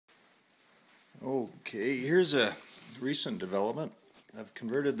Okay, here's a recent development. I've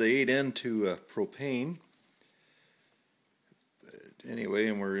converted the 8N to propane. But anyway,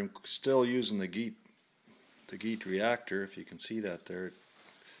 and we're still using the Geet reactor. If you can see that there,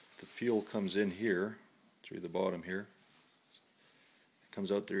 the fuel comes in here through the bottom here. It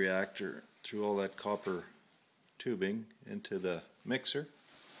comes out the reactor through all that copper tubing into the mixer.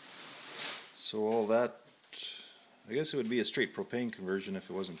 So all that, I guess it would be a straight propane conversion if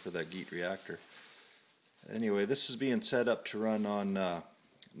it wasn't for that Geet reactor. Anyway, this is being set up to run on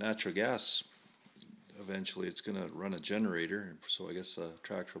natural gas. Eventually it's going to run a generator, so I guess the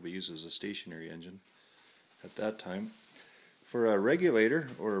tractor will be used as a stationary engine at that time. For a regulator,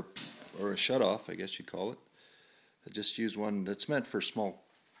 or a shutoff, I guess you call it, I just used one that's meant for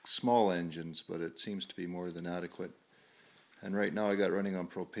small engines, but it seems to be more than adequate. And right now I got it running on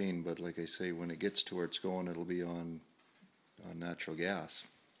propane, but like I say, when it gets to where it's going, it'll be on natural gas.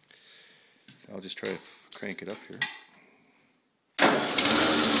 So I'll just try to crank it up here.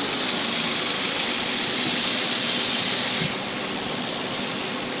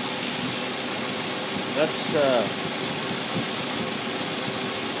 That's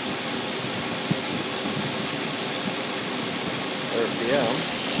RPM.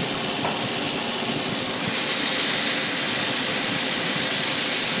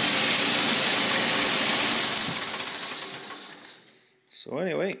 So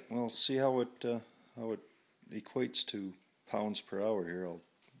anyway, we'll see how it equates to pounds per hour here. I'll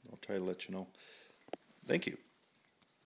try to let you know. Thank you.